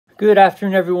Good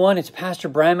afternoon, everyone. It's Pastor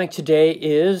Bramik. Today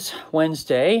is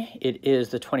Wednesday. It is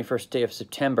the 21st day of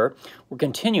September. We're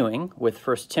continuing with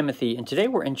 1 Timothy, and today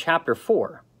we're in chapter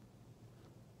 4.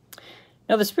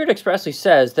 Now, the Spirit expressly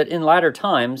says that in latter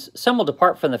times, some will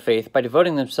depart from the faith by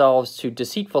devoting themselves to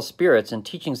deceitful spirits and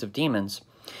teachings of demons,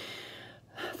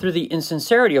 through the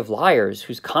insincerity of liars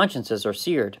whose consciences are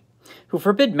seared, who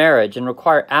forbid marriage and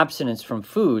require abstinence from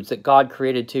foods that God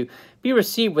created to be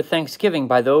received with thanksgiving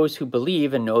by those who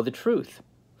believe and know the truth.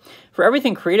 For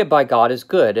everything created by God is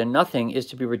good, and nothing is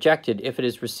to be rejected if it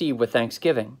is received with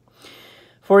thanksgiving.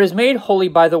 For it is made holy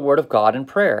by the word of God and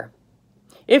prayer.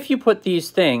 If you put these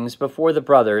things before the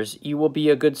brothers, you will be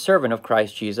a good servant of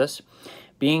Christ Jesus,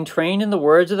 being trained in the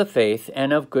words of the faith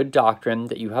and of good doctrine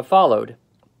that you have followed.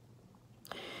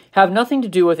 Have nothing to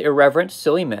do with irreverent,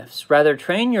 silly myths. Rather,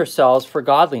 train yourselves for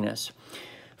godliness.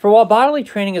 For while bodily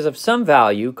training is of some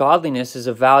value, godliness is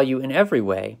of value in every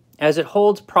way, as it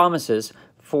holds promises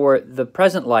for the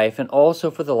present life and also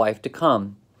for the life to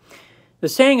come. The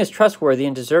saying is trustworthy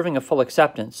and deserving of full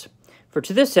acceptance. For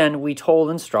to this end we toil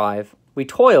and strive,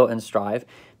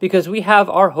 because we have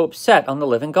our hope set on the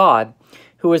living God,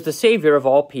 who is the Savior of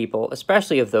all people,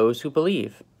 especially of those who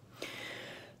believe.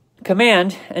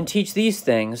 Command and teach these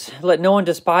things. Let no one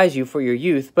despise you for your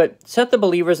youth, but set the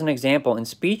believers an example in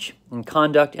speech, in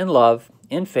conduct, in love,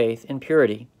 in faith, in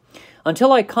purity.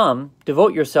 Until I come,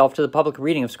 devote yourself to the public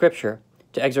reading of Scripture,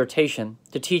 to exhortation,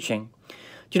 to teaching.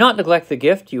 Do not neglect the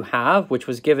gift you have, which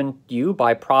was given you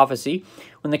by prophecy,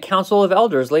 when the council of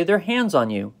elders laid their hands on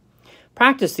you.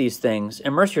 Practice these things,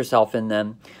 immerse yourself in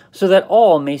them, so that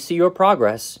all may see your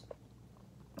progress.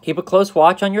 Keep a close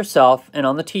watch on yourself and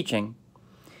on the teaching.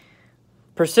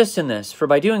 Persist in this, for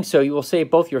by doing so you will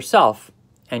save both yourself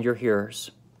and your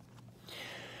hearers.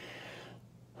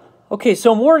 Okay,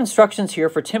 so more instructions here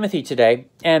for Timothy today,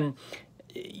 and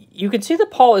you can see that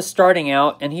Paul is starting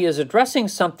out and he is addressing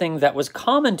something that was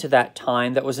common to that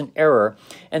time, that was an error,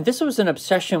 and this was an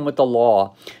obsession with the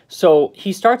law. So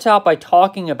he starts out by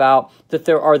talking about that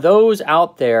there are those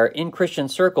out there in Christian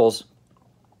circles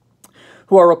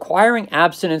who are requiring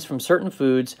abstinence from certain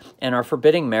foods and are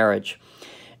forbidding marriage.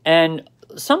 And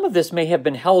some of this may have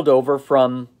been held over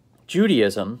from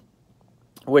Judaism,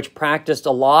 which practiced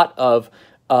a lot of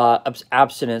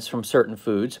abstinence from certain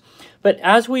foods. But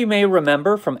as we may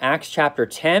remember from Acts chapter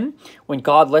 10, when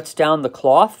God lets down the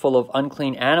cloth full of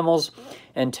unclean animals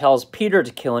and tells Peter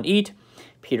to kill and eat,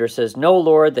 Peter says, "No,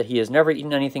 Lord," that he has never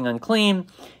eaten anything unclean.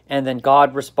 And then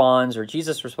God responds, or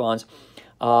Jesus responds,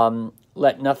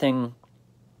 let nothing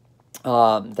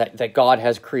that God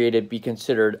has created be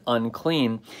considered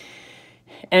unclean.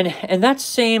 And that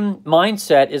same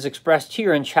mindset is expressed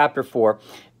here in chapter 4,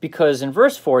 because in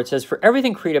verse 4 it says, "For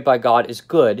everything created by God is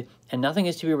good, and nothing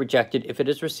is to be rejected if it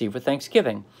is received with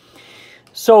thanksgiving."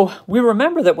 So we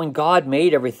remember that when God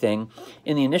made everything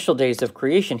in the initial days of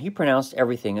creation, he pronounced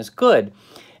everything as good.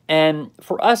 And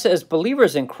for us as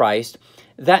believers in Christ,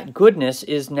 that goodness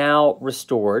is now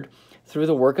restored through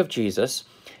the work of Jesus,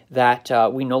 that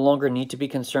we no longer need to be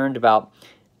concerned about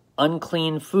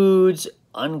unclean foods,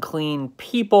 unclean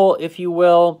people, if you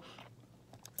will,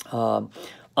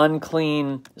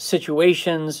 unclean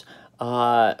situations,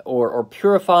 or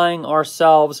purifying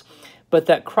ourselves, but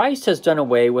that Christ has done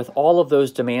away with all of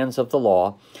those demands of the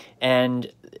law.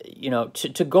 And,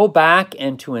 to go back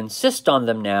and to insist on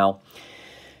them now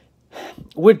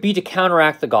would be to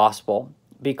counteract the gospel,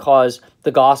 because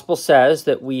the gospel says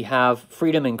that we have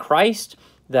freedom in Christ,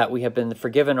 that we have been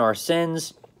forgiven our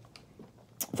sins.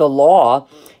 The law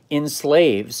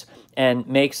enslaves and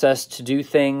makes us to do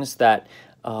things that,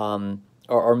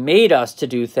 or made us to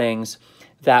do things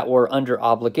that were under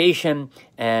obligation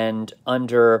and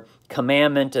under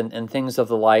commandment and things of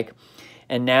the like.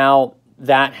 And now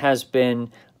that has been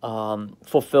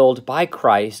fulfilled by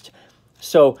Christ.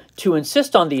 So to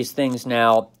insist on these things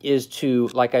now is to,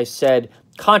 like I said,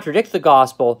 contradict the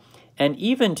gospel and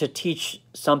even to teach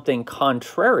something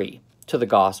contrary to the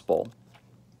gospel.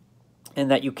 And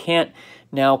that you can't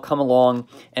now come along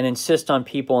and insist on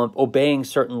people obeying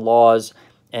certain laws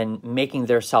and making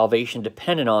their salvation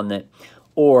dependent on it,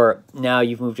 or now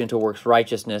you've moved into works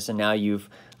righteousness and now you've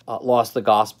lost the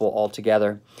gospel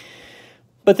altogether.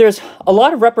 But there's a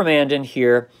lot of reprimand in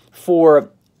here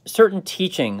for certain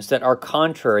teachings that are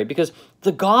contrary, because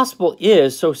the gospel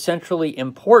is so centrally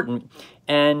important,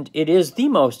 and it is the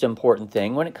most important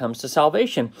thing when it comes to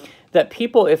salvation, that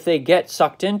people, if they get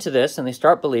sucked into this and they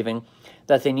start believing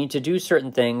that they need to do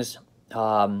certain things,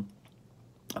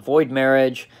 avoid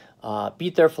marriage,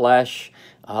 beat their flesh,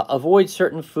 avoid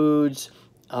certain foods,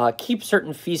 keep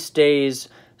certain feast days,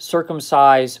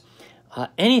 circumcise,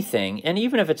 anything, and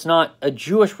even if it's not a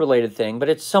Jewish-related thing, but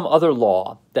it's some other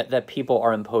law that people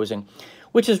are imposing,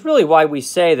 which is really why we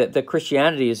say that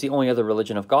Christianity is the only other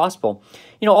religion of gospel.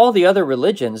 You know, all the other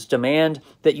religions demand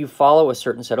that you follow a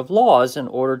certain set of laws in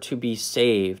order to be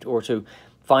saved or to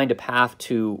find a path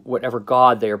to whatever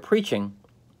God they are preaching.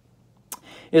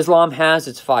 Islam has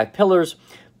its 5 pillars.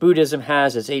 Buddhism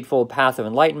has its 8-fold path of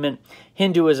enlightenment.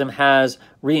 Hinduism has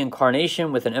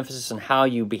reincarnation with an emphasis on how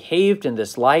you behaved in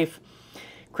this life.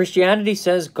 Christianity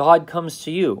says God comes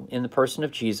to you in the person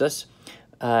of Jesus,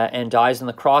 and dies on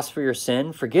the cross for your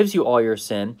sin, forgives you all your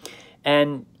sin,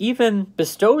 and even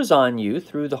bestows on you,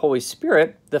 through the Holy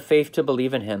Spirit, the faith to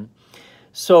believe in him.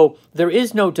 So there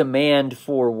is no demand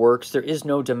for works. There is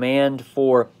no demand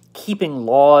for keeping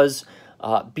laws,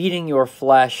 beating your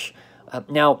flesh.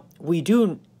 Now, we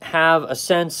do have a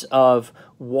sense of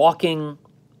walking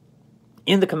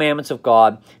in the commandments of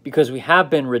God because we have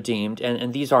been redeemed,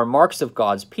 and these are marks of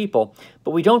God's people,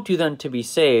 but we don't do them to be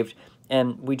saved,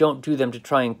 and we don't do them to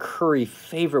try and curry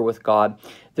favor with God.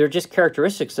 They're just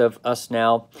characteristics of us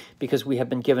now because we have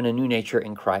been given a new nature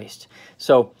in Christ.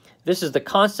 So this is the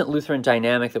constant Lutheran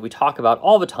dynamic that we talk about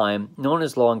all the time, known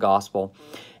as law and gospel.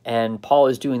 And Paul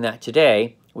is doing that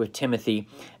today with Timothy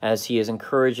as he is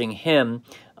encouraging him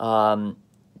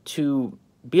to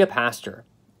be a pastor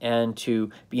and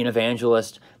to be an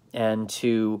evangelist and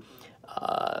to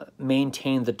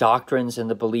maintain the doctrines and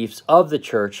the beliefs of the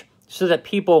church so that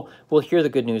people will hear the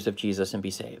good news of Jesus and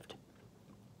be saved.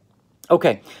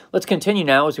 Okay, let's continue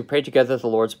now as we pray together the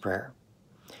Lord's Prayer.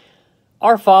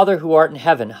 Our Father, who art in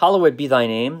heaven, hallowed be thy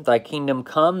name. Thy kingdom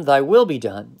come, thy will be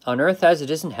done, on earth as it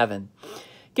is in heaven.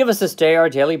 Give us this day our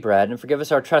daily bread, and forgive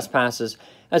us our trespasses,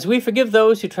 as we forgive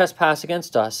those who trespass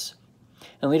against us.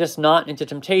 And lead us not into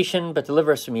temptation, but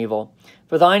deliver us from evil.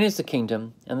 For thine is the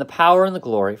kingdom, and the power, and the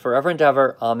glory, forever and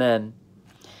ever. Amen.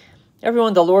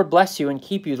 Everyone, the Lord bless you and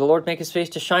keep you. The Lord make his face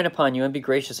to shine upon you and be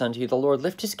gracious unto you. The Lord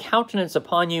lift his countenance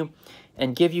upon you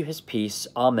and give you his peace.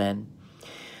 Amen.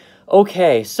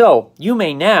 Okay, so you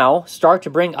may now start to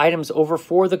bring items over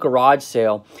for the garage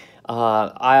sale.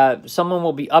 Someone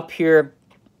will be up here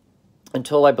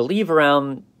until I believe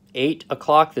around 8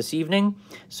 o'clock this evening.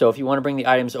 So if you want to bring the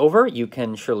items over, you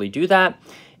can surely do that.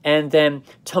 And then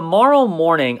tomorrow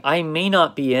morning, I may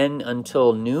not be in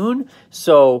until noon.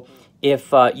 So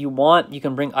if you want, you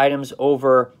can bring items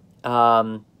over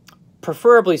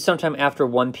preferably sometime after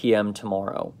 1 p.m.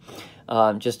 tomorrow,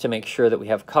 just to make sure that we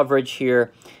have coverage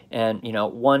here. And,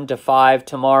 1 to 5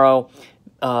 tomorrow.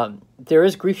 There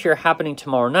is grief share happening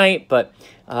tomorrow night, but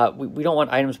we don't want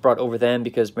items brought over then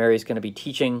because Mary's going to be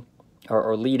teaching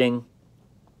or leading.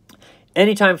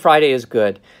 Anytime Friday is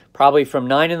good, probably from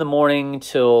 9 in the morning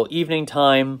till evening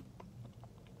time.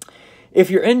 If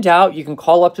you're in doubt, you can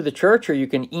call up to the church or you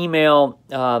can email.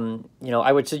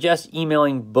 I would suggest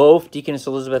emailing both Deaconess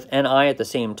Elizabeth and I at the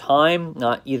same time,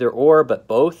 not either or, but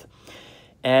both.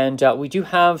 And we do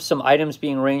have some items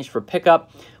being arranged for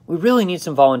pickup. We really need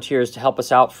some volunteers to help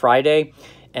us out Friday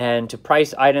and to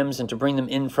price items and to bring them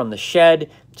in from the shed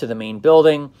to the main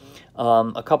building.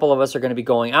 A couple of us are going to be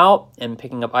going out and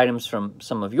picking up items from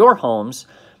some of your homes.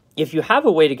 If you have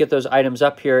a way to get those items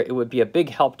up here, it would be a big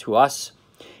help to us.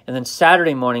 And then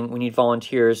Saturday morning, we need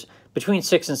volunteers between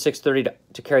 6 and 6:30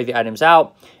 to carry the items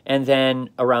out, and then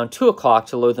around 2 o'clock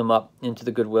to load them up into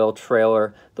the Goodwill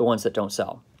trailer, the ones that don't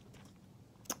sell.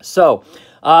 So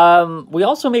we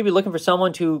also may be looking for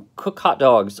someone to cook hot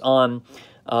dogs on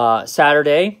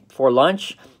Saturday for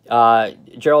lunch.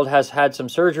 Gerald has had some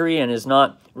surgery and is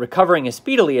not recovering as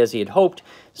speedily as he had hoped,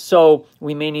 so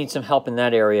we may need some help in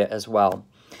that area as well.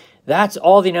 That's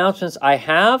all the announcements I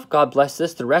have. God bless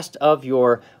the rest of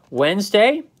your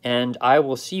Wednesday, and I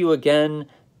will see you again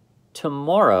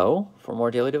tomorrow for more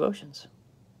daily devotions.